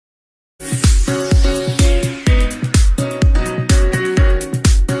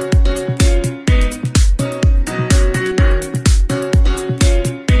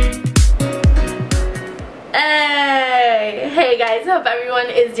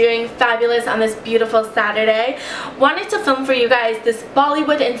doing fabulous on this beautiful Saturday. Wanted to film for you guys this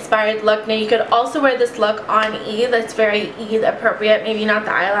Bollywood inspired look. Now you could also wear this look on Eid. That's very Eid appropriate. Maybe not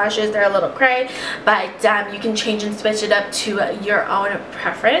the eyelashes, they're a little cray, but you can change and switch it up to your own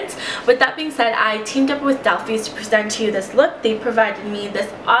preference. With that being said, I teamed up with Dalphies to present to you this look. They provided me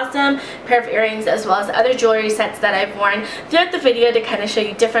this awesome pair of earrings as well as other jewelry sets that I've worn throughout the video to kind of show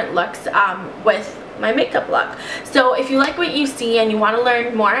you different looks with my makeup look. So if you like what you see and you want to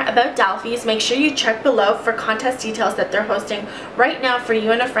learn more about Dalphies, make sure you check below for contest details that they're hosting right now for you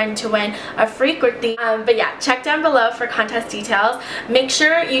and a friend to win a free Kurti. But yeah, check down below for contest details. Make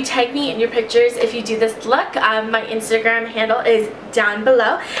sure you tag me in your pictures if you do this look. My Instagram handle is down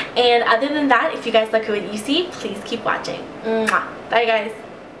below. And other than that, if you guys like what you see, please keep watching. Mwah. Bye guys.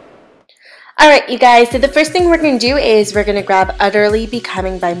 Alright you guys, so the first thing we're going to do is we're going to grab Utterly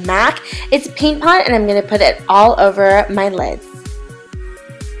Becoming by M.O.P. It's a paint pot and I'm going to put it all over my lids.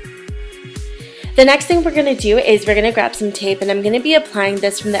 The next thing we're going to do is we're going to grab some tape and I'm going to be applying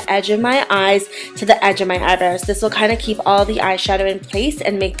this from the edge of my eyes to the edge of my eyebrows. This will kind of keep all the eyeshadow in place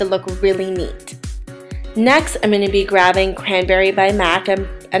and make the look really neat. Next, I'm going to be grabbing Cranberry by M.O.P.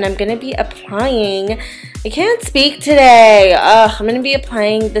 and I'm going to be applying, I can't speak today. I'm going to be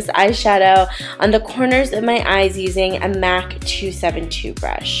applying this eyeshadow on the corners of my eyes using a MAC 272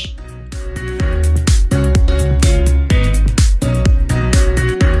 brush.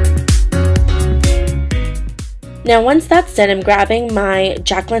 Now once that's done, I'm grabbing my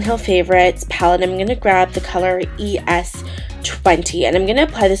Jaclyn Hill Favorites palette. I'm going to grab the color ES20 and I'm going to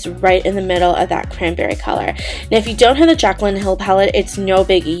apply this right in the middle of that cranberry color. Now if you don't have the Jaclyn Hill palette, it's no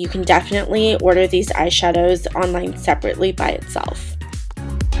biggie. You can definitely order these eyeshadows online separately by itself.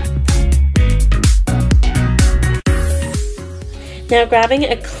 Now grabbing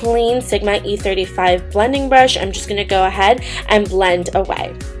a clean Sigma E35 blending brush, I'm just going to go ahead and blend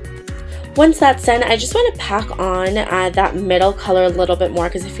away. Once that's done, I just want to pack on that middle color a little bit more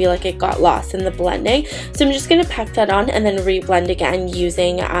because I feel like it got lost in the blending. So I'm just going to pack that on and then re-blend again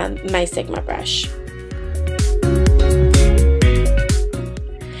using my Sigma brush.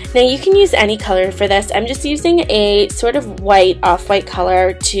 Now you can use any color for this. I'm just using a sort of white, off-white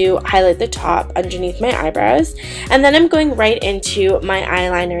color to highlight the top underneath my eyebrows. And then I'm going right into my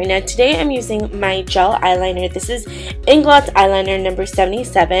eyeliner. Now today I'm using my gel eyeliner. This is Inglot's eyeliner number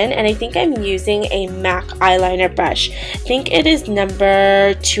 77 and I think I'm using a MAC eyeliner brush. I think it is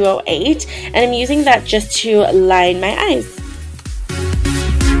number 208 and I'm using that just to line my eyes.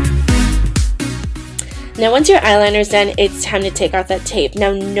 Now once your eyeliner is done, it's time to take off that tape.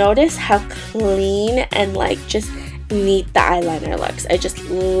 Now notice how clean and like just neat the eyeliner looks. I just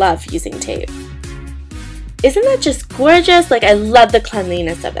love using tape. Isn't that just gorgeous? Like I love the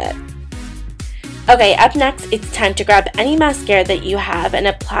cleanliness of it. Okay, up next it's time to grab any mascara that you have and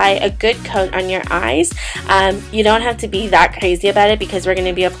apply a good coat on your eyes. You don't have to be that crazy about it because we're going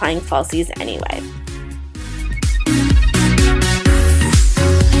to be applying falsies anyway.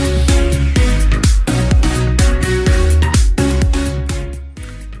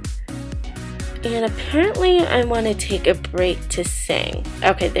 And apparently I want to take a break to sing.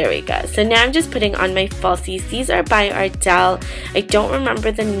 Okay, there we go. So now I'm just putting on my falsies. These are by Ardell. I don't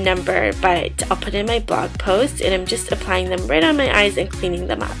remember the number, but I'll put in my blog post and I'm just applying them right on my eyes and cleaning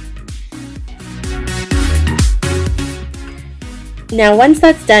them up. Now once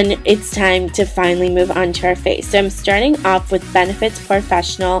that's done, it's time to finally move on to our face. So I'm starting off with Benefits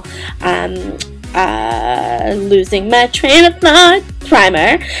Professional Losing My Train of Thought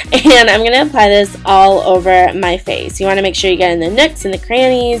primer, and I'm going to apply this all over my face. You want to make sure you get in the nooks and the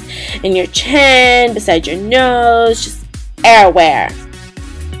crannies, in your chin, beside your nose, just everywhere.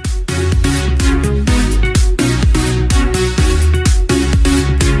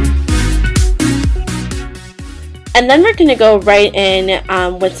 And then we're going to go right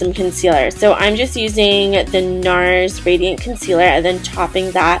in with some concealer. So I'm just using the NARS Radiant Concealer and then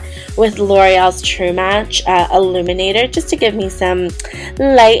topping that with L'Oreal's True Match Illuminator just to give me some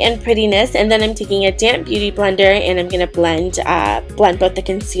light and prettiness. And then I'm taking a damp beauty blender and I'm going to blend both the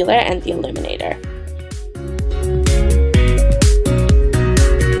concealer and the illuminator.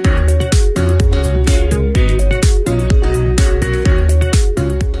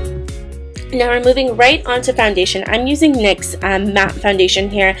 Now we're moving right onto foundation. I'm using NYX matte foundation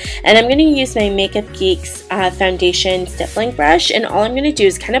here, and I'm going to use my Makeup Geeks foundation stippling brush, and all I'm going to do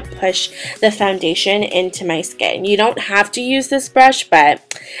is kind of push the foundation into my skin. You don't have to use this brush,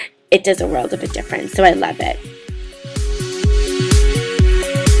 but it does a world of a difference, so I love it.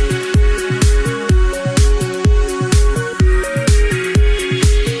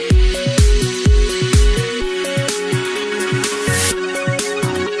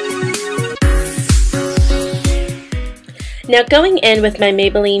 Now going in with my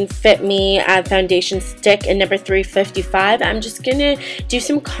Maybelline Fit Me foundation stick in number 355, I'm just going to do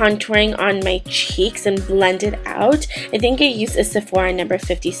some contouring on my cheeks and blend it out. I think I used a Sephora number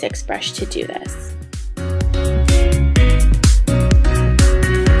 56 brush to do this.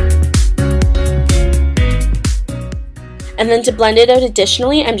 And then to blend it out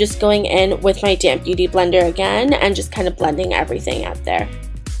additionally, I'm just going in with my damp beauty blender again and just kind of blending everything out there.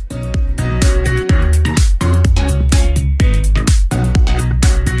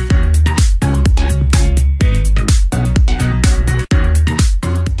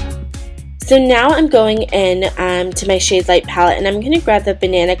 So now I'm going in to my Shade Light palette, and I'm going to grab the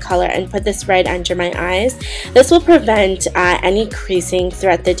banana color and put this right under my eyes. This will prevent any creasing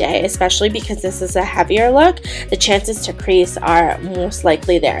throughout the day, especially because this is a heavier look. The chances to crease are most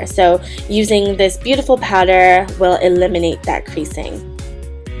likely there. So using this beautiful powder will eliminate that creasing.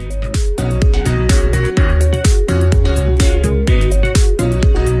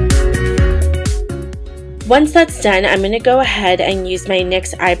 Once that's done, I'm going to go ahead and use my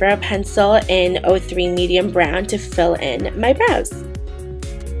NYX eyebrow pencil in 03 medium brown to fill in my brows.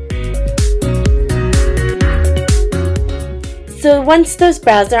 So once those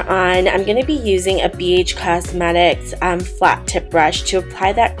brows are on, I'm going to be using a BH Cosmetics flat tip brush to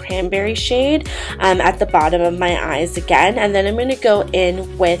apply that cranberry shade at the bottom of my eyes again. And then I'm going to go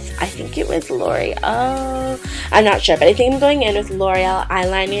in with, I think it was L'Oreal, I'm not sure, but I think I'm going in with L'Oreal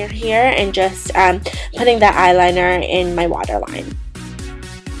eyeliner here and just putting that eyeliner in my waterline.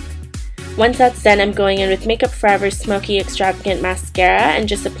 Once that's done, I'm going in with Makeup Forever Smoky Extravagant Mascara and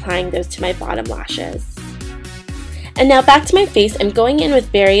just applying those to my bottom lashes. And now back to my face, I'm going in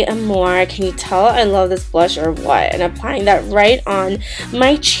with Berry Amore. Can you tell I love this blush or what? And applying that right on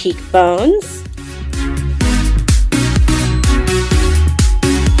my cheekbones.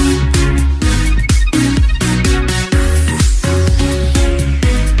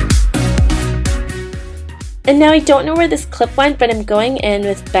 And now I don't know where this clip went, but I'm going in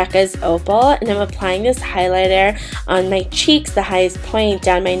with Becca's Opal and I'm applying this highlighter on my cheeks, the highest point,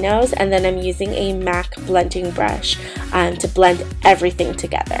 down my nose, and then I'm using a MAC blending brush to blend everything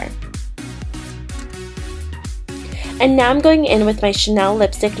together. And now I'm going in with my Chanel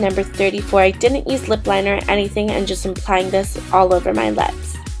lipstick number 34. I didn't use lip liner or anything, and just applying this all over my lips.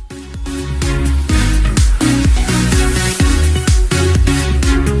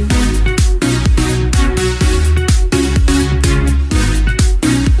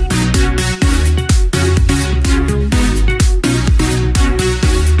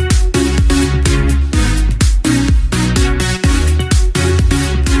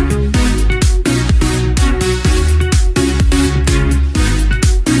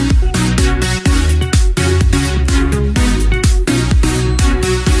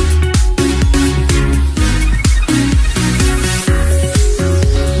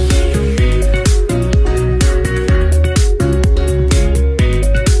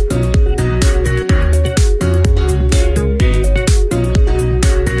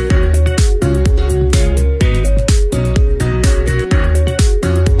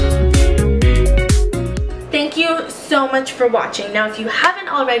 So much for watching. Now if you haven't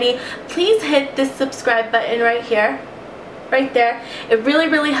already, please hit this subscribe button right here, right there. It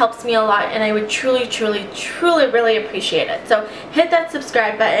really helps me a lot, and I would truly really appreciate it. So hit that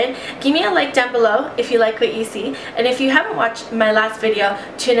subscribe button, give me a like down below if you like what you see, and if you haven't watched my last video,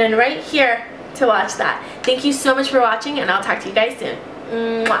 tune in right here to watch that. Thank you so much for watching, and I'll talk to you guys soon.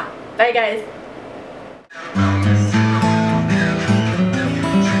 Mwah. Bye guys.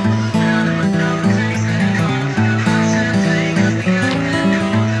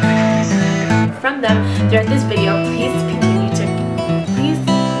 From them throughout this video, please continue to keep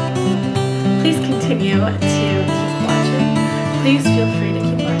watching. Please feel free to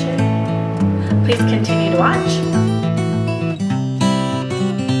keep watching. Please continue to watch.